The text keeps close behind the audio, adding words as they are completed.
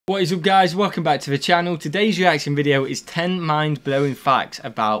What is up, guys? Welcome back to the channel. Today's reaction video is 10 mind-blowing facts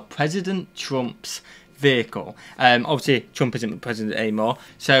about President Trump's vehicle. Obviously Trump isn't the president anymore,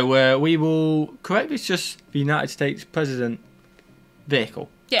 so we will correct it's just the United States president vehicle.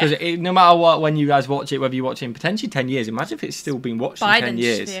 Because no matter what, when you guys watch it, whether you watch it in potentially 10 years, imagine if it's still been watched in 10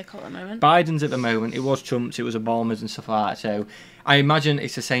 years. Biden's vehicle at the moment. Biden's at the moment. It was Trump's, it was Obama's and stuff like that. So I imagine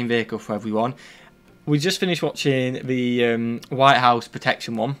it's the same vehicle for everyone. We just finished watching the White House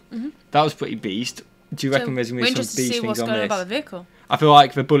protection one. That was pretty beast. Do you reckon there's going to be some beast things on this? What's going on about the vehicle? I feel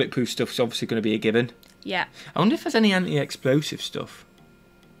like the bulletproof stuff is obviously going to be a given. Yeah. I wonder if there's any anti-explosive stuff.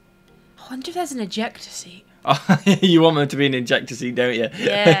 I wonder if there's an ejector seat. Oh, you want them to be an ejector seat, don't you?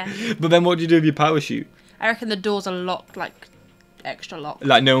 Yeah. But then what do you do with your parachute? I reckon the doors are locked, like extra locked.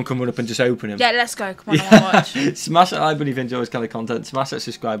 Like no one can run up and just open them? Yeah, let's go. Come on, I want to watch. Smash that like button if you enjoy this kind of content. Smash that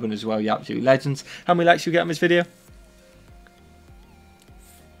subscribe button as well, you absolute legends. How many likes you get on this video?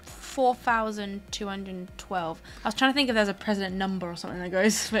 4,212. I was trying to think if there's a president number or something that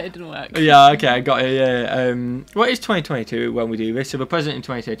goes, but it didn't work. Yeah, okay, I got it, yeah. What is 2022 when we do this? So the president in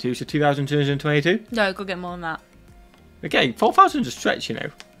 2022, so 2,222? No, go get more than that. Okay, 4,000 is a stretch, you know.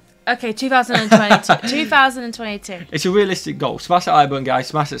 Okay, 2022. 2022. It's a realistic goal. Smash that like button, guys.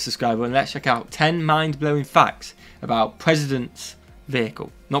 Smash that subscribe button. Let's check out 10 mind-blowing facts about president's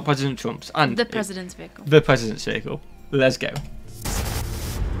vehicle. Not President Trump's. And the president's vehicle. The president's vehicle. Let's go.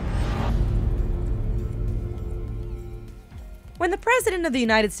 When the President of the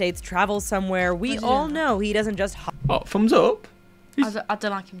United States travels somewhere, we all know he doesn't just hop. What, thumbs up? I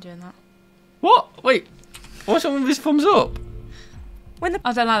don't like him doing that. What? Wait, what's wrong with his thumbs up? I don't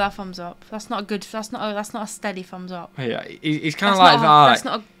like that thumbs up. That's not a good. That's not a steady thumbs up. Yeah, he's kind of like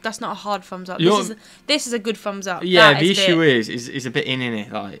that. That's not a hard thumbs up. This is a good thumbs up. Yeah, the issue is a bit in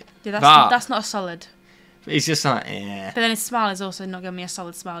it, like. Yeah, that's not a solid. He's just like, yeah. But then his smile is also not giving me a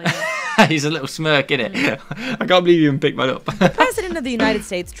solid smile either. He's a little smirk, innit? I can't believe you even picked that up. The President of the United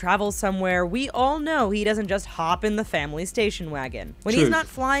States travels somewhere, we all know he doesn't just hop in the family station wagon. When he's not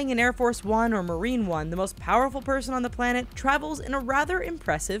flying in Air Force One or Marine One, the most powerful person on the planet travels in a rather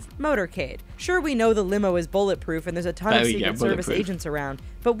impressive motorcade. Sure, we know the limo is bulletproof and there's a ton of Secret Service agents around,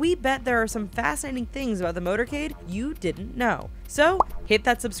 but we bet there are some fascinating things about the motorcade you didn't know. So, hit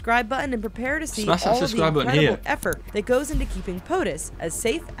that subscribe button and prepare to see all the incredible effort that goes into keeping POTUS as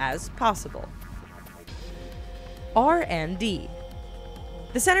safe as possible. R&D.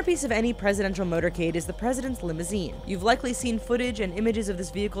 The centerpiece of any presidential motorcade is the president's limousine. You've likely seen footage and images of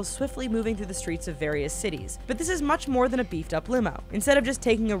this vehicle swiftly moving through the streets of various cities. But this is much more than a beefed up limo. Instead of just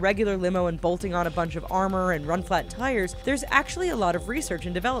taking a regular limo and bolting on a bunch of armor and run-flat tires, there's actually a lot of research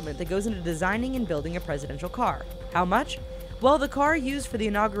and development that goes into designing and building a presidential car. How much? Well, the car used for the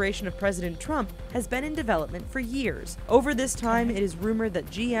inauguration of President Trump has been in development for years. Over this time, it is rumored that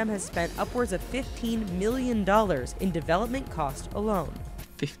GM has spent upwards of $15 million in development cost alone.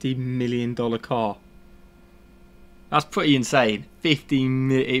 $50 million car. That's pretty insane.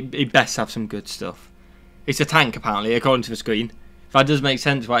 It best have some good stuff. It's a tank, apparently, according to the screen. If that does make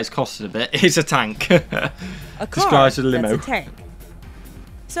sense why it's costed a bit, it's a tank. A car Described as a limo. That's a tank.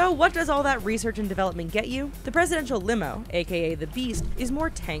 So what does all that research and development get you? The presidential limo, aka the Beast, is more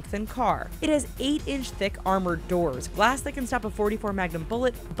tank than car. It has 8-inch thick armored doors, glass that can stop a .44 Magnum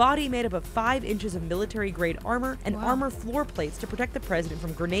bullet, body made up of 5 inches of military-grade armor, and armor floor plates to protect the president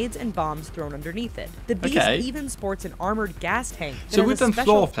from grenades and bombs thrown underneath it. The Beast even sports an armored gas tank. So with them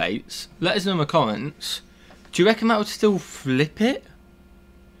floor plates, let us know in the comments, do you reckon that would still flip it?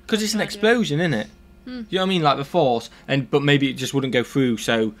 Because it's an explosion, isn't it? You know what I mean, like the force, but maybe it just wouldn't go through,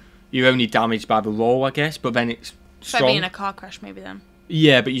 so you're only damaged by the roll, I guess. But then it's strong. Like being in a car crash, maybe then.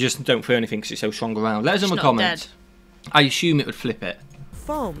 Yeah, but you just don't feel anything because it's so strong around. Let us know in the comments. I assume it would flip it.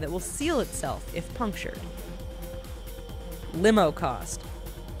 Foam that will seal itself if punctured. Limo cost.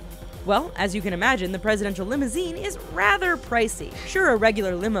 Well, as you can imagine, the presidential limousine is rather pricey. Sure, a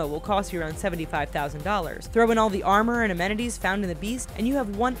regular limo will cost you around $75,000. Throw in all the armor and amenities found in the Beast, and you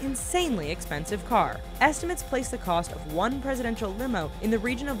have one insanely expensive car. Estimates place the cost of one presidential limo in the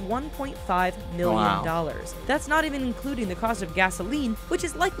region of $1.5 million. Wow. That's not even including the cost of gasoline, which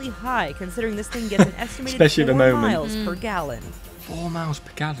is likely high considering this thing gets an estimated 4 miles per gallon. 4 miles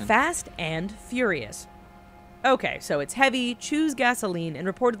per gallon. Fast and Furious. Okay, so it's heavy, chews gasoline, and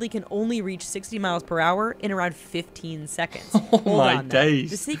reportedly can only reach 60 miles per hour in around 15 seconds. Oh my days.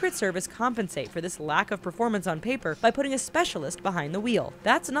 The Secret Service compensate for this lack of performance on paper by putting a specialist behind the wheel.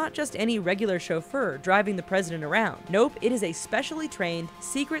 That's not just any regular chauffeur driving the president around. Nope, it is a specially trained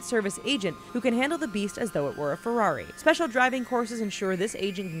Secret Service agent who can handle the Beast as though it were a Ferrari. Special driving courses ensure this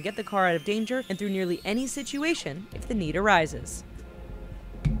agent can get the car out of danger and through nearly any situation if the need arises.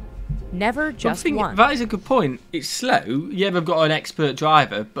 Never just one. That is a good point. It's slow. Yeah, they've got an expert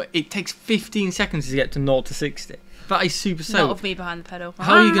driver, but it takes 15 seconds to get to 0 to 60. That is super slow. Not with me behind the pedal.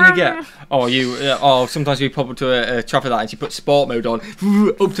 How are you going to get... sometimes we pop up to a traffic light and you put sport mode on,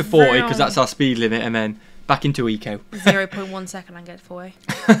 up to 40, because that's our speed limit, and then back into eco. 0.1 second and get 40.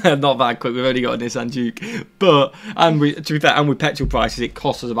 Not that quick. We've only got a Nissan Duke. But, to be fair, and with petrol prices, it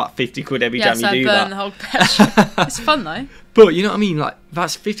costs us about 50 quid every time you do that. Yeah, so burn the whole petrol. It's fun, though. But, you know what I mean? Like,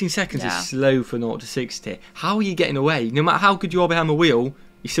 that's 15 seconds is slow for 0 to 60. How are you getting away? No matter how good you are behind the wheel,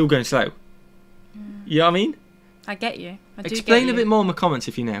 you're still going slow. You know what I mean? I get you. Explain a bit more in the comments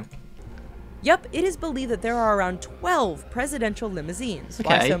if you know. Yup, it is believed that there are around 12 presidential limousines. Okay.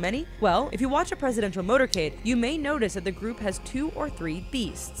 Why so many? Well, if you watch a presidential motorcade, you may notice that the group has 2 or 3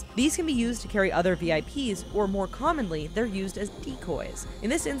 beasts. These can be used to carry other VIPs, or more commonly, they're used as decoys. In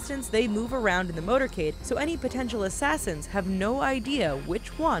this instance, they move around in the motorcade, so any potential assassins have no idea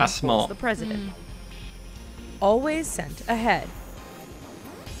which one holds the president. Always sent ahead.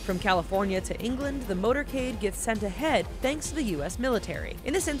 From California to England, the motorcade gets sent ahead thanks to the US military.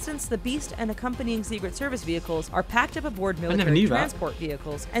 In this instance, the Beast and accompanying Secret Service vehicles are packed up aboard military transport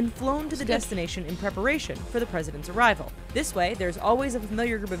vehicles and flown to the destination in preparation for the president's arrival. This way, there's always a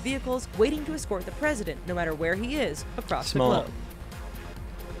familiar group of vehicles waiting to escort the president, no matter where he is, across the globe.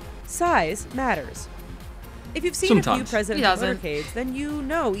 Size matters. If you've seen a few presidential motorcades, then you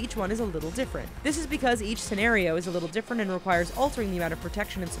know each one is a little different. This is because each scenario is a little different and requires altering the amount of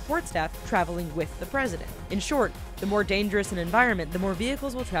protection and support staff traveling with the president. In short, the more dangerous an environment, the more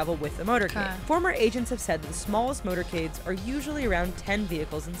vehicles will travel with the motorcade. Former agents have said that the smallest motorcades are usually around 10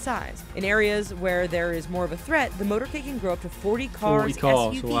 vehicles in size. In areas where there is more of a threat, the motorcade can grow up to 40 cars,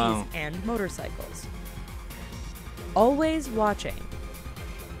 SUVs, and motorcycles. Always watching.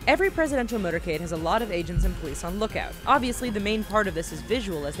 Every presidential motorcade has a lot of agents and police on lookout. Obviously, the main part of this is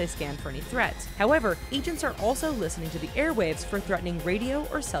visual as they scan for any threats. However, agents are also listening to the airwaves for threatening radio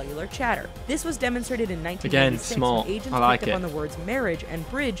or cellular chatter. This was demonstrated in 1996 when agents picked up on the words marriage and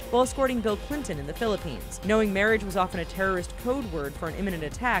bridge while escorting Bill Clinton in the Philippines. Knowing marriage was often a terrorist code word for an imminent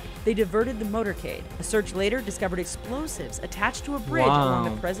attack, they diverted the motorcade. A search later discovered explosives attached to a bridge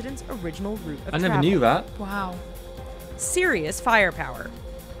along the president's original route of travel. I never knew that. Wow. Serious firepower.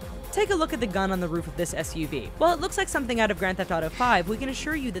 Take a look at the gun on the roof of this SUV. While it looks like something out of Grand Theft Auto 5, we can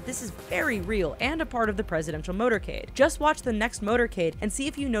assure you that this is very real and a part of the presidential motorcade. Just watch the next motorcade and see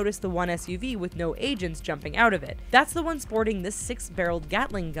if you notice the one SUV with no agents jumping out of it. That's the one sporting this 6-barreled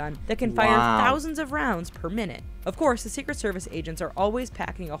Gatling gun that can fire thousands of rounds per minute. Of course, the Secret Service agents are always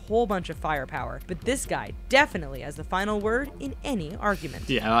packing a whole bunch of firepower, but this guy definitely has the final word in any argument.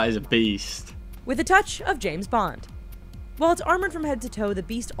 Yeah, that is a beast. With a touch of James Bond. While it's armored from head to toe, the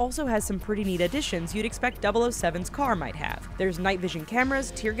Beast also has some pretty neat additions you'd expect 007's car might have. There's night vision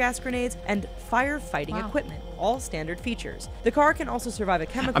cameras, tear gas grenades, and firefighting equipment, all standard features. The car can also survive a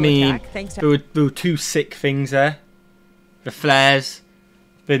chemical attack thanks to... There were 2 sick things there. The flares,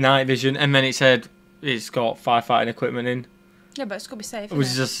 the night vision, and then it said it's got firefighting equipment in. Yeah, but it's got to be safe. It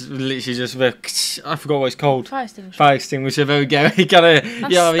was just literally just the... I forgot what it's called. Fire extinguisher. Fire extinguisher, there we go.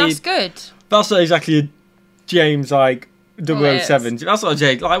 That's good. That's not exactly a James, like... 007. That's not a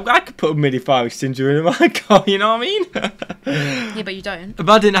Jake. Like, I could put a mini fire extinguisher in my car, you know what I mean? Yeah, but you don't. But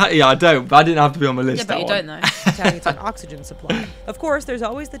I didn't I don't, but I didn't have to be on my list. Yeah, but you don't though. Telling it's an oxygen supply. Of course, there's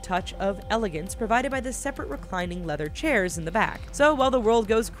always the touch of elegance provided by the separate reclining leather chairs in the back. So while the world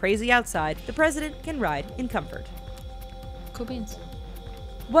goes crazy outside, the president can ride in comfort. Cool beans.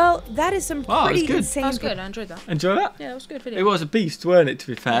 Well, that is some pretty insane... That was good, I enjoyed that. Enjoy that? Yeah, it was a good video. It was a beast, weren't it, to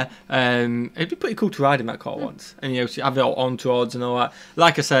be fair? It'd be pretty cool to ride in that car once. And, you know, have it on towards and all that.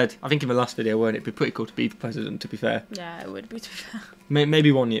 Like I said, I think in the last video, weren't it? It'd be pretty cool to be the president, to be fair. Yeah, it would be, to be fair.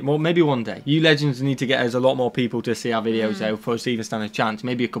 Maybe one year. Well, maybe one day. You legends need to get us a lot more people to see our videos, though, for us to even stand a chance.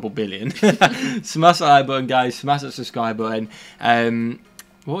 Maybe a couple billion. Smash that like button, guys. Smash that subscribe button.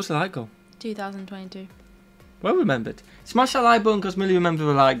 What was the like goal? 2022. Well remembered. Smash that like button because Millie remembered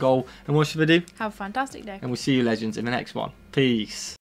the like goal. And what should we do? Have a fantastic day. And we'll see you legends in the next one. Peace.